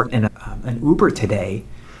of us were in an Uber today,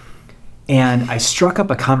 and I struck up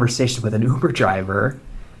a conversation with an Uber driver,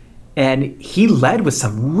 and he led with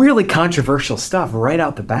some really controversial stuff right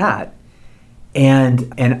out the bat.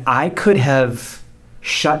 And I could have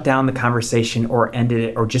shut down the conversation or ended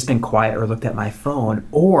it or just been quiet or looked at my phone,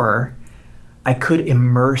 or I could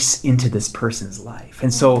immerse into this person's life.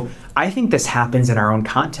 And so I think this happens in our own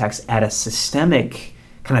context at a systemic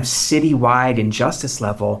kind of citywide injustice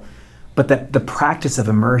level, but the practice of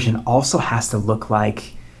immersion also has to look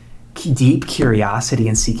like deep curiosity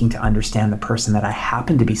and seeking to understand the person that I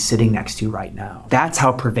happen to be sitting next to right now. That's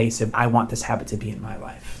how pervasive I want this habit to be in my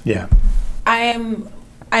life. Yeah.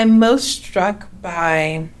 I'm most struck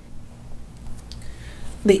by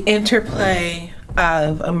the interplay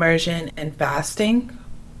of immersion and fasting,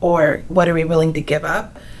 or what are we willing to give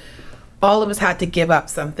up? All of us had to give up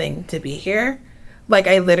something to be here. Like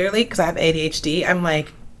I literally, because I have ADHD, I'm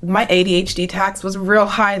like, my ADHD tax was real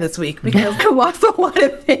high this week because I lost a lot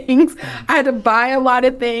of things. I had to buy a lot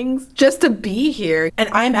of things just to be here. And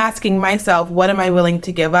I'm asking myself, what am I willing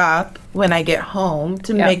to give up when I get home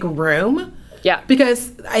to make room? Yeah.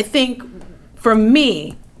 Because I think for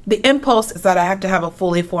me, the impulse is that I have to have a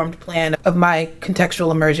fully formed plan of my contextual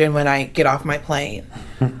immersion when I get off my plane.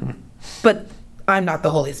 But I'm not the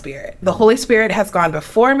Holy Spirit. The Holy Spirit has gone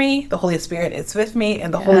before me. The Holy Spirit is with me.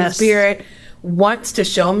 And the Holy Spirit wants to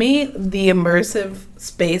show me the immersive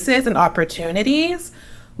spaces and opportunities,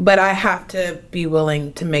 but I have to be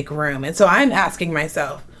willing to make room. And so I'm asking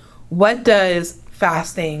myself, what does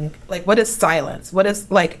fasting, like what is silence? What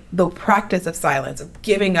is like the practice of silence, of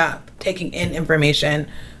giving up, taking in information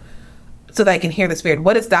so that I can hear the Spirit?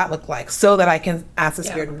 What does that look like so that I can ask the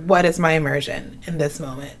Spirit, what is my immersion in this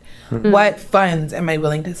moment? What funds am I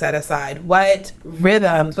willing to set aside? What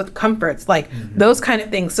rhythms, what comforts, like those kind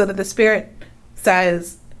of things, so that the Spirit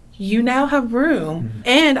says, you now have room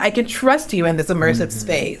and I can trust you in this immersive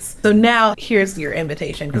space. So now here's your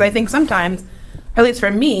invitation. Because I think sometimes, at least for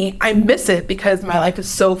me, I miss it because my life is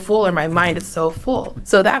so full or my mind is so full.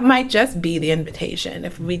 So that might just be the invitation.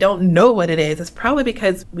 If we don't know what it is, it's probably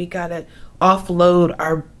because we gotta offload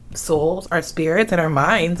our souls, our spirits, and our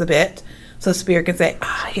minds a bit, so Spirit can say,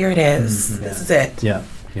 here it is. This is it. Yeah,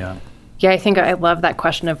 yeah. Yeah, I think I love that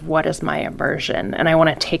question of what is my immersion? And I want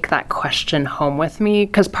to take that question home with me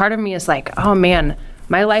because part of me is like, oh man,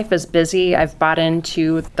 my life is busy. I've bought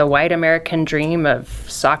into the white American dream of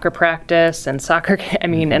soccer practice and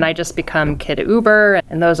and I just become kid Uber,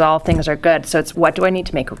 and those all things are good. So it's what do I need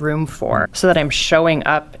to make room for so that I'm showing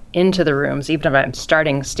up into the rooms, even if I'm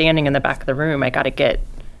standing in the back of the room, I got to get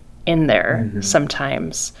in there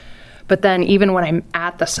sometimes. But then even when I'm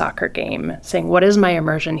at the soccer game, saying, what is my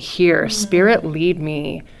immersion here? Spirit lead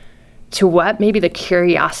me to what maybe the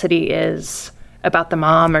curiosity is about the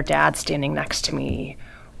mom or dad standing next to me,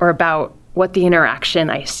 or about what the interaction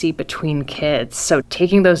I see between kids. So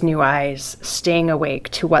taking those new eyes, staying awake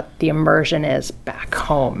to what the immersion is back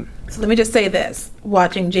home. So let me just say this,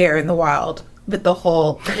 watching Jer in the Wild with the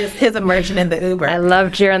whole, his immersion in the Uber. I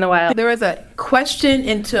love Jer in the Wild. There was a question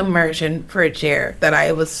into immersion for Jer that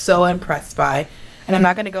I was so impressed by, and I'm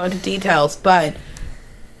not going to go into details, but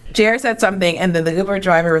Jer said something, and then the Uber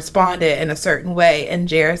driver responded in a certain way, and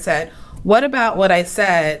Jer said, what about what I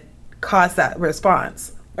said caused that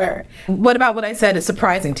response? Or what about what I said is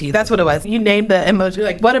surprising to you? That's what it was. You named the emoji,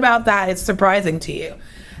 like, what about that is surprising to you?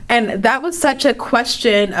 And that was such a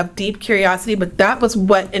question of deep curiosity, but that was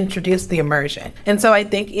what introduced the immersion. And so I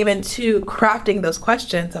think even to crafting those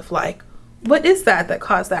questions of like, what is that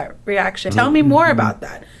caused that reaction? Tell me more about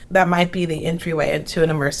that. That might be the entryway into an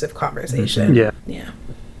immersive conversation.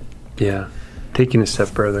 Yeah. Taking a step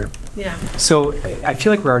further. Yeah. So I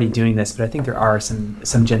feel like we're already doing this, but I think there are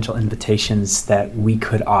some gentle invitations that we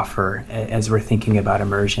could offer as we're thinking about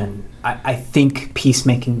immersion. I think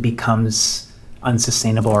peacemaking becomes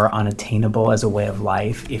unsustainable or unattainable as a way of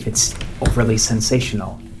life if it's overly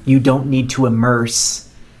sensational. You don't need to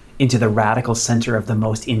immerse into the radical center of the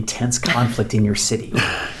most intense conflict in your city.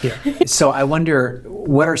 Yeah. So I wonder,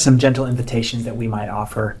 what are some gentle invitations that we might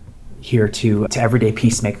offer here to everyday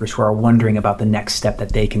peacemakers who are wondering about the next step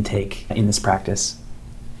that they can take in this practice?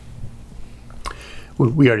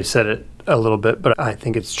 We already said it a little bit, but I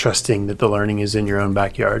think it's trusting that the learning is in your own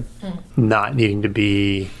backyard, not needing to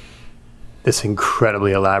be this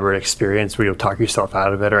incredibly elaborate experience where you'll talk yourself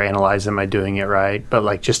out of it or analyze, am I doing it right? But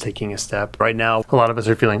like just taking a step. Right now, a lot of us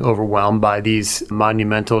are feeling overwhelmed by these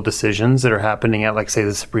monumental decisions that are happening at, like, say,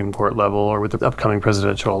 the Supreme Court level or with the upcoming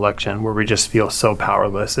presidential election, where we just feel so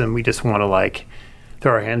powerless and we just want to like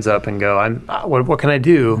throw our hands up and go, what can I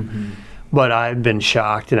do? But I've been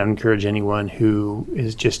shocked, and I encourage anyone who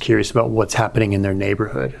is just curious about what's happening in their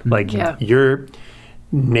neighborhood. Like your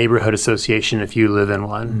neighborhood association, if you live in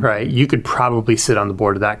one, right? You could probably sit on the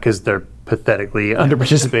board of that because they're pathetically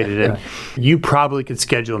underparticipated in. You probably could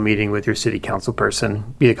schedule a meeting with your city council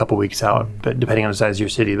person, be a couple weeks out, but depending on the size of your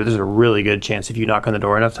city. But there's a really good chance if you knock on the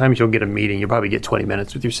door enough times, you'll get a meeting. You'll probably get 20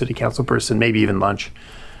 minutes with your city council person, maybe even lunch.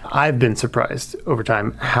 I've been surprised over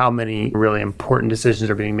time how many really important decisions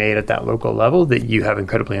are being made at that local level that you have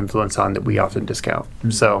incredibly influence on that we often discount.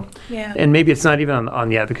 So, and maybe it's not even on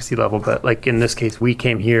the advocacy level, but like in this case, we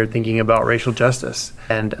came here thinking about racial justice.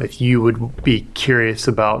 And if you would be curious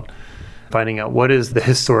about finding out what is the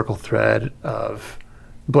historical thread of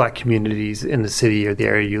Black communities in the city or the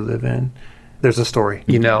area you live in, there's a story,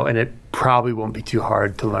 and it probably won't be too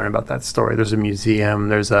hard to learn about that story. There's a museum,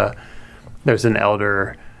 there's an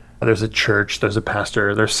elder, there's a church, there's a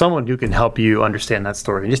pastor, there's someone who can help you understand that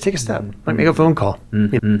story. And just take a step, like make a phone call,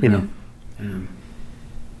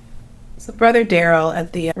 So Brother Daryl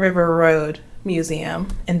at the River Road Museum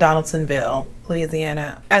in Donaldsonville,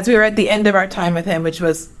 Louisiana, as we were at the end of our time with him, which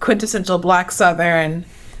was quintessential Black Southern,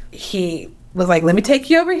 he was like, let me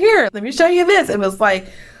take you over here. Let me show you this. It was like,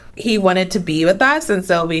 he wanted to be with us. And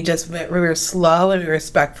so we were slow and we were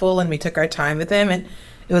respectful, and we took our time with him. And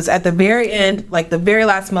it was at the very end, like the very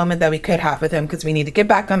last moment that we could have with him, because we need to get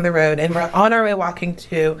back on the road, and we're on our way walking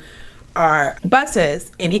to our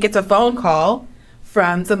buses, and he gets a phone call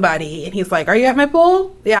from somebody, and he's like, are you at my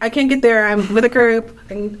pool? Yeah, I can't get there. I'm with a group.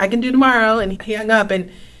 I can do tomorrow. And he hung up, and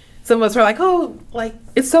some of us were like, oh, like,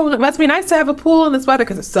 it must be nice to have a pool in this weather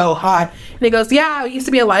because it's so hot. And he goes, yeah, I used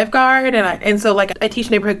to be a lifeguard, and so like I teach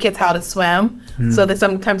neighborhood kids how to swim, so they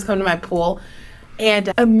sometimes come to my pool.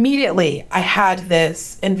 And immediately I had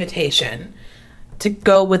this invitation to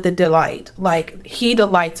go with the delight. Like, he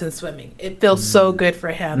delights in swimming. It feels so good for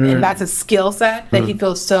him. And that's a skill set that he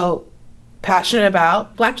feels so passionate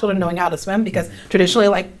about. Black children knowing how to swim, because traditionally,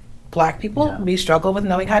 like, Black people, we struggle with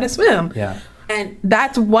knowing how to swim. And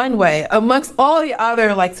that's one way, amongst all the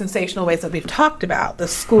other like sensational ways that we've talked about, the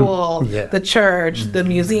school, the church, the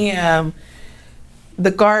museum,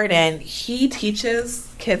 the garden. He teaches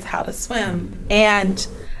kids how to swim. And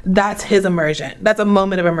that's his immersion. That's a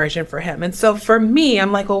moment of immersion for him. And so for me,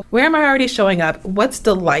 I'm like, well, where am I already showing up? What's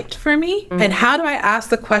delight for me? And how do I ask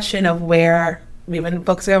the question of where, we've been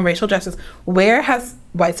focusing on racial justice, where has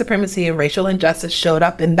white supremacy and racial injustice showed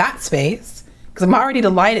up in that space? Because I'm already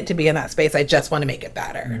delighted to be in that space. I just want to make it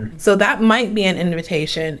better. So that might be an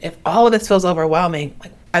invitation. If all of this feels overwhelming,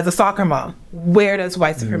 like as a soccer mom, where does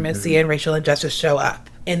white supremacy and racial injustice show up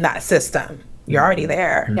in that system? You're already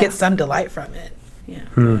there. Get some delight from it. Yeah.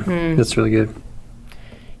 That's really good.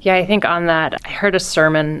 Yeah, I think on that, I heard a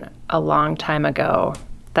sermon a long time ago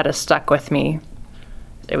that has stuck with me.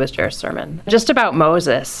 It was Jared's sermon, just about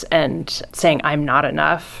Moses and saying, I'm not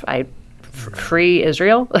enough. I free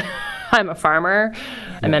Israel. I'm a farmer.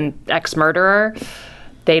 I'm an ex-murderer.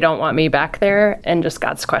 They don't want me back there. And just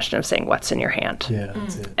God's question of saying, what's in your hand? Yeah,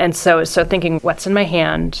 that's it. And so thinking, what's in my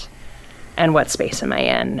hand and what space am I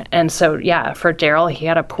in? And so, yeah, for Daryl, he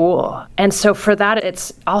had a pool. And so for that,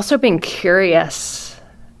 it's also being curious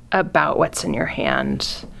about what's in your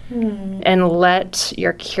hand and let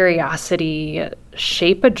your curiosity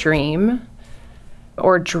shape a dream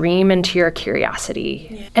or dream into your curiosity.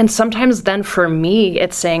 Yeah. And sometimes then for me,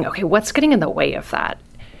 it's saying, okay, what's getting in the way of that?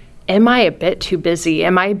 Am I a bit too busy?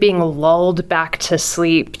 Am I being lulled back to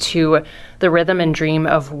sleep to the rhythm and dream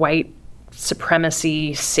of white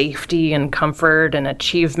supremacy, safety and comfort and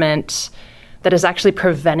achievement that is actually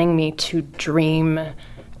preventing me to dream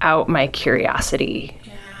out my curiosity?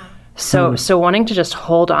 Yeah. So wanting to just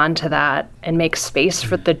hold on to that and make space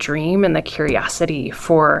for the dream and the curiosity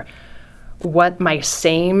for what my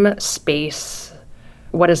same space,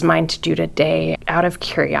 what is mine to do today out of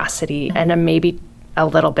curiosity and a maybe a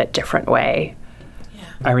little bit different way.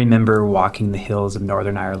 I remember walking the hills of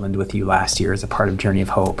Northern Ireland with you last year as a part of Journey of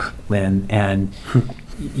Hope, Lynn, and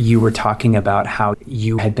you were talking about how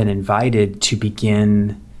you had been invited to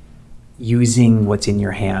begin using what's in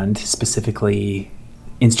your hand, specifically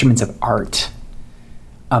instruments of art,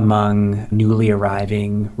 among newly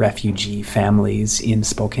arriving refugee families in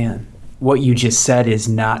Spokane. What you just said is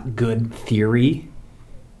not good theory.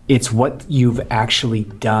 It's what you've actually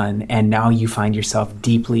done, and now you find yourself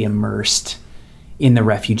deeply immersed in the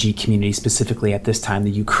refugee community, specifically at this time,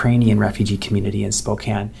 the Ukrainian refugee community in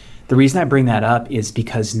Spokane. The reason I bring that up is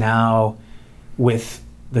because now with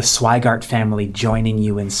the Swigart family joining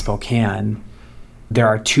you in Spokane, there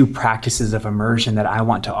are two practices of immersion that I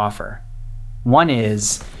want to offer. One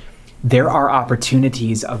is there are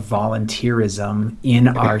opportunities of volunteerism in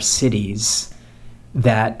our cities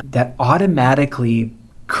that automatically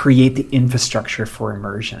create the infrastructure for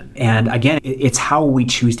immersion. And again, it's how we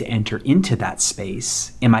choose to enter into that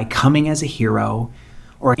space. Am I coming as a hero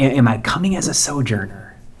or am I coming as a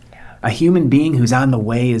sojourner? A human being who's on the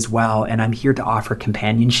way as well, and I'm here to offer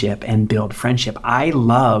companionship and build friendship. I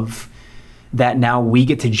love that now we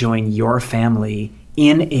get to join your family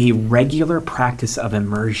in a regular practice of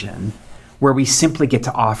immersion where we simply get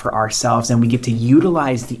to offer ourselves and we get to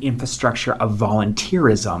utilize the infrastructure of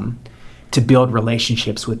volunteerism to build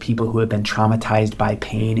relationships with people who have been traumatized by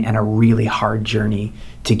pain and a really hard journey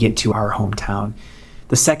to get to our hometown.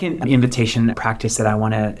 The second invitation practice that I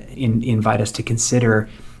want to invite us to consider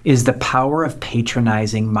is the power of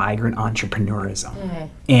patronizing migrant entrepreneurism.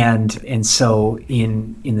 And so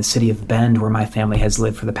in the city of Bend, where my family has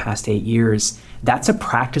lived for the past 8 years, that's a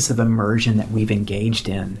practice of immersion that we've engaged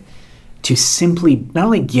in to simply not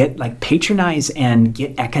only patronize and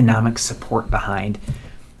get economic support behind,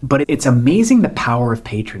 but it's amazing the power of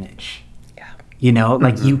patronage. Yeah. You know,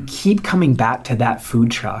 you keep coming back to that food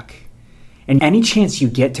truck, and any chance you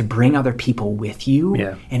get to bring other people with you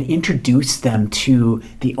and introduce them to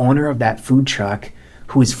the owner of that food truck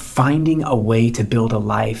who is finding a way to build a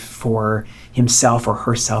life for himself or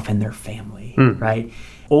herself and their family, right?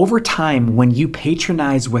 Over time, when you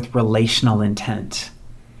patronize with relational intent,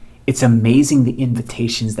 it's amazing the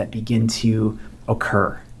invitations that begin to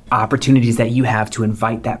occur. Opportunities that you have to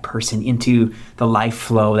invite that person into the life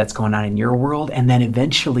flow that's going on in your world, and then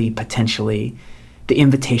eventually, potentially, the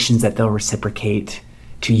invitations that they'll reciprocate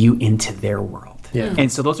to you into their world. Yeah.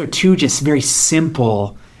 And so those are two just very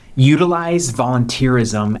simple, utilize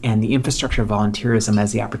volunteerism and the infrastructure of volunteerism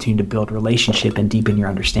as the opportunity to build relationship and deepen your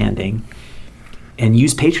understanding, and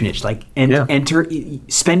use patronage,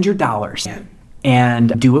 spend your dollars. Yeah.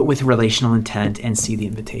 And do it with relational intent and see the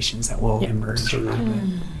invitations that will emerge.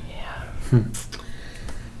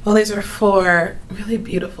 Well, these are 4 really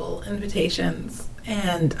beautiful invitations,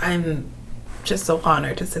 and I'm just so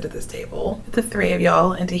honored to sit at this table with the 3 of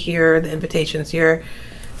y'all and to hear the invitations you're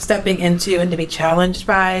stepping into and to be challenged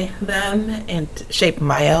by them and shape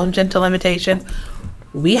my own gentle invitations.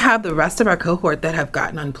 we have the rest of our cohort that have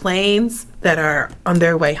gotten on planes, that are on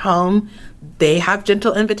their way home. They have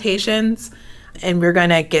gentle invitations, and we're going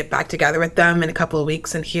to get back together with them in a couple of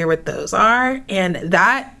weeks and hear what those are. And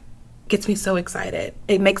that gets me so excited.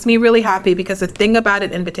 It makes me really happy because the thing about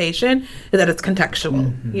an invitation is that it's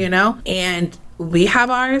contextual, you know? And we have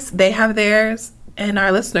ours, they have theirs, and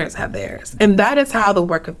our listeners have theirs. And that is how the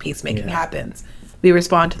work of peacemaking happens. We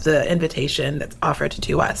respond to the invitation that's offered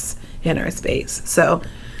to us in our space. So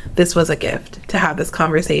this was a gift to have this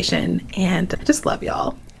conversation, and I just love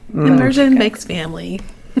y'all. Immersion makes family.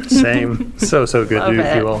 Same. So good to be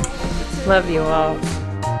with you all. Love you all.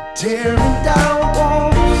 Tearing down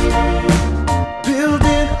walls,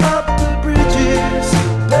 building up the bridges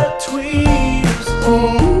between us.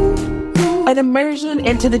 An immersion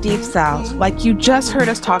into the Deep South, like you just heard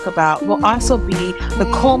us talk about, will also be the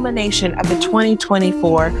culmination of the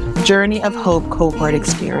 2024 Journey of Hope cohort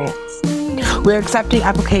experience. We're accepting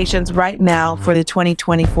applications right now for the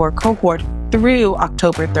 2024 cohort through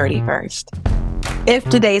October 31st. If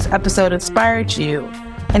today's episode inspired you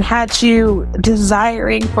and had you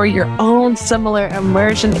desiring for your own similar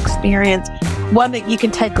immersion experience, one that you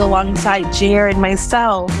can take alongside Jer and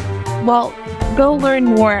myself, well, go learn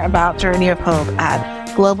more about Journey of Hope at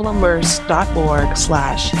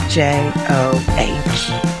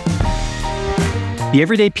globalimmerse.org/JOH. The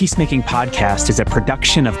Everyday Peacemaking Podcast is a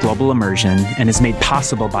production of Global Immersion and is made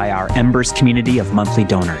possible by our Embers community of monthly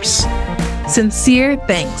donors. Sincere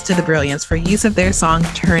thanks to the Brilliance for use of their song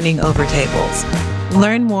Turning Over Tables.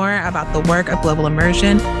 Learn more about the work of Global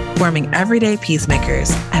Immersion, forming everyday peacemakers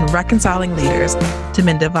and reconciling leaders to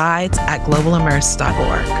mend divides at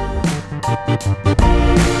globalimmerse.org.